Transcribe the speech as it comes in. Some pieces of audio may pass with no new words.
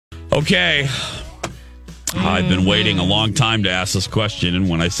Okay. I've been waiting a long time to ask this question, and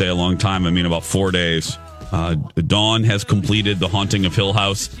when I say a long time, I mean about 4 days. Dawn has completed The Haunting of Hill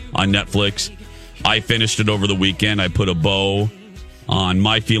House on Netflix. I finished it over the weekend. I put a bow on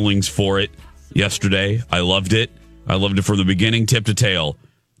my feelings for it yesterday. I loved it. I loved it from the beginning, tip to tail.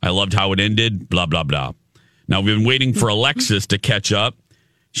 I loved how it ended, blah, blah, blah. Now, we've been waiting for Alexis to catch up.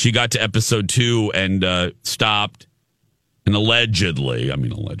 She got to episode 2 and stopped. And allegedly,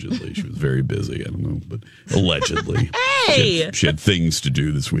 she was very busy. I don't know, but allegedly. Hey! She had things to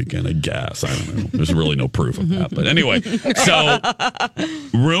do this weekend, I guess. I don't know. There's really no proof of that. But anyway, so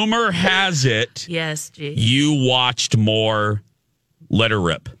rumor has it. Yes, G. You watched more Let Her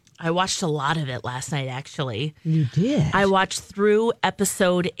Rip. I watched a lot of it last night, actually. You did? I watched through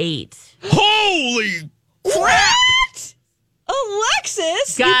episode 8. Holy crap! What?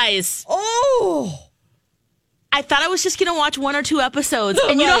 Alexis? Guys. I thought I was just going to watch 1 or 2 episodes.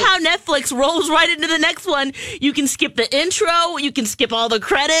 And you know how Netflix rolls right into the next one? You can skip the intro. You can skip all the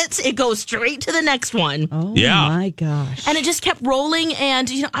credits. It goes straight to the next one. Oh, yeah. My gosh. And it just kept rolling. And,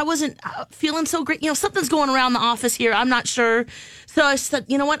 I wasn't feeling so great. Something's going around the office here. I'm not sure. So I said,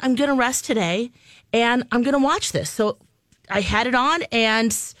 you know what? I'm going to rest today. And I'm going to watch this. So I had it on.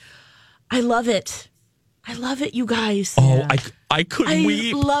 And I love it. I love it, you guys. Oh, I could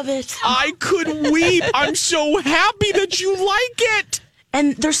weep. I love it. I could weep. I'm so happy that you like it.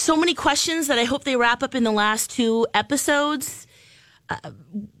 And there's so many questions that I hope they wrap up in the last 2 episodes,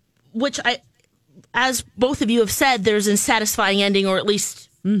 which as both of you have said, there's a satisfying ending, or at least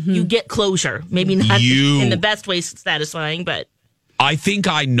you get closure. Maybe not in the best way satisfying, but. I think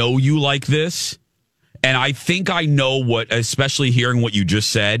I know you like this. And I think I know what, especially hearing what you just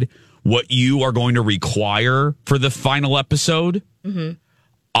said, what you are going to require for the final episode. Mm-hmm.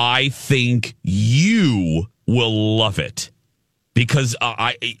 I think you will love it because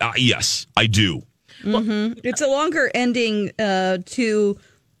yes, I do. Mm-hmm. It's a longer ending they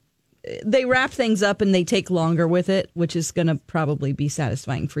wrap things up and they take longer with it, which is going to probably be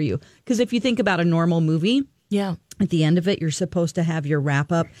satisfying for you. Because if you think about a normal movie, at the end of it, you're supposed to have your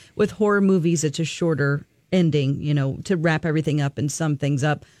wrap up. With horror movies, it's a shorter ending, to wrap everything up and sum things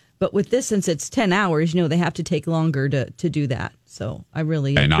up. But with this, since it's 10 hours, they have to take longer to do that. So I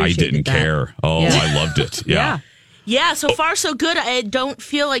really I didn't care. Oh, yeah. I loved it. Yeah. Yeah, so far so good. I don't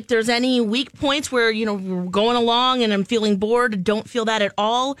feel like there's any weak points where, we're going along and I'm feeling bored. I don't feel that at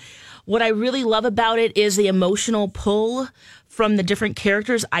all. What I really love about it is the emotional pull from the different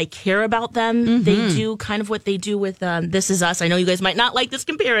characters. I care about them. Mm-hmm. They do kind of what they do with This Is Us. I know you guys might not like this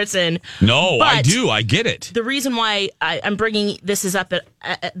comparison. No, I do. I get it. The reason why I'm bringing This Is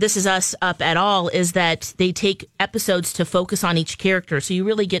Us up at all is that they take episodes to focus on each character. So you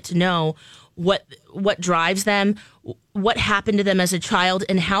really get to know what drives them, what happened to them as a child,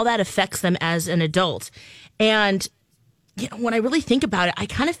 and how that affects them as an adult. And when I really think about it, I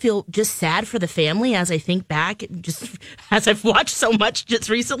kind of feel just sad for the family as I think back, just as I've watched so much just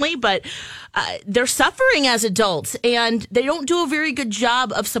recently. But they're suffering as adults, and they don't do a very good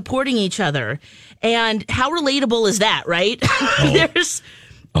job of supporting each other. And how relatable is that, right? There's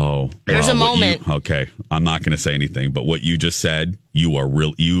a moment. Okay, I'm not going to say anything, but what you just said, you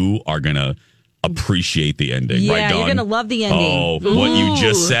are going to appreciate the ending, right, Dawn? You're going to love the ending. Oh, what you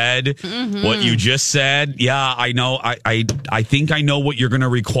just said. Mm-hmm. What you just said. Yeah, I know. I think I know what you're going to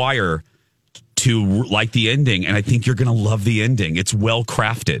require to like the ending, and I think you're going to love the ending. It's well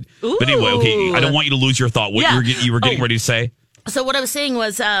crafted. Ooh. But anyway, okay, I don't want you to lose your thought. What you were getting ready to say? So what I was saying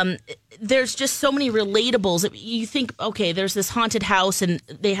was there's just so many relatables. You think, okay, there's this haunted house, and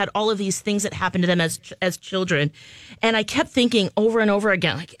they had all of these things that happened to them as children. And I kept thinking over and over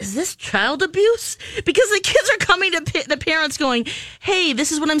again, like, is this child abuse? Because the kids are coming to the parents going, hey,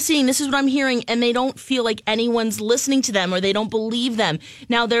 this is what I'm seeing, this is what I'm hearing, and they don't feel like anyone's listening to them or they don't believe them.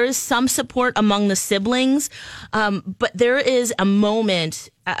 Now, there is some support among the siblings, but there is a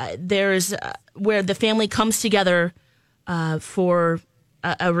moment, where the family comes together for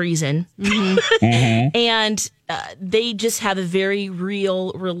a reason. Mm-hmm. Mm-hmm. And they just have a very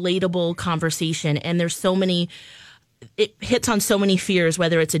real, relatable conversation. And there's so many, it hits on so many fears,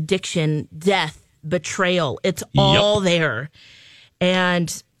 whether it's addiction, death, betrayal. It's all there.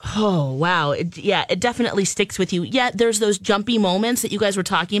 And oh, wow. It definitely sticks with you. Yeah, there's those jumpy moments that you guys were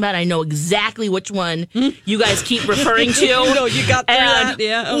talking about. I know exactly which one you guys keep referring to. You got through that.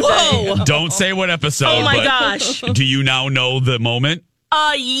 Yeah. Okay. Whoa. Don't say what episode. Oh, my gosh. Do you now know the moment?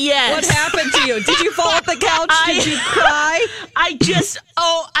 Yes. What happened to you? Did you fall off the couch? Did you cry? I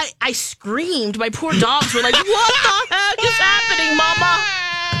screamed. My poor dogs were like, what the heck is happening, Mama?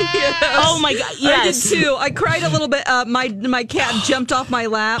 Oh my God! Yes, I did too. I cried a little bit. My cat jumped off my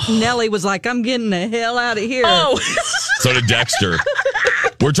lap. Nellie was like, "I'm getting the hell out of here." Oh, so did Dexter.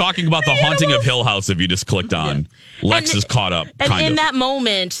 We're talking about the haunting of Hill House. If you just clicked on, Lex is caught up. And in that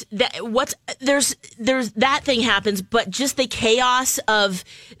moment, there's that thing happens, but just the chaos of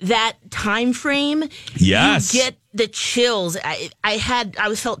that time frame. Yes, you get the chills. I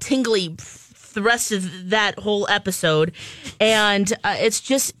felt tingly the rest of that whole episode, and it's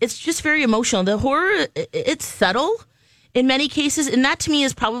just very emotional. The horror, it's subtle in many cases, and that to me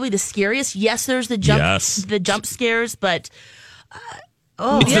is probably the scariest. Yes, there's the jump scares, but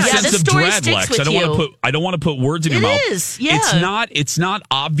it's the sense of dread, Lex. I don't want to put words in your mouth. It is, yeah. It's not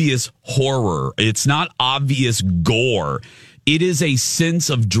obvious horror. It's not obvious gore. It is a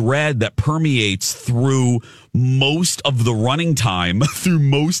sense of dread that permeates through most of the running time, through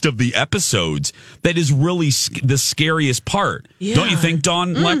most of the episodes. That is really the scariest part. Yeah. Don't you think,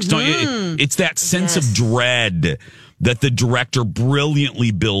 Dawn, Lex? Don't you? It's that sense of dread that the director brilliantly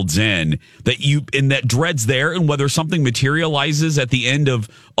builds in, that dread's there, and whether something materializes at the end of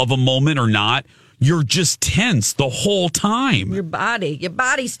a moment or not, you're just tense the whole time. Your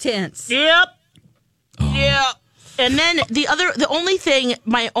body's tense. Yep. Oh. Yep. And then the only thing,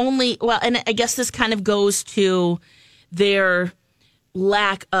 and I guess this kind of goes to their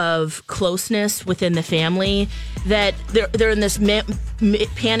lack of closeness within the family, that they're in this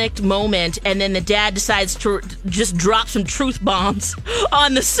panicked moment, and then the dad decides to just drop some truth bombs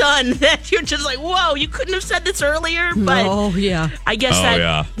on the son that you're just like, whoa, you couldn't have said this earlier. But I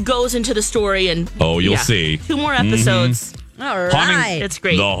guess goes into the story, and you'll see 2 more episodes. All right, it's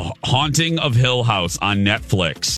great. The Haunting of Hill House on Netflix.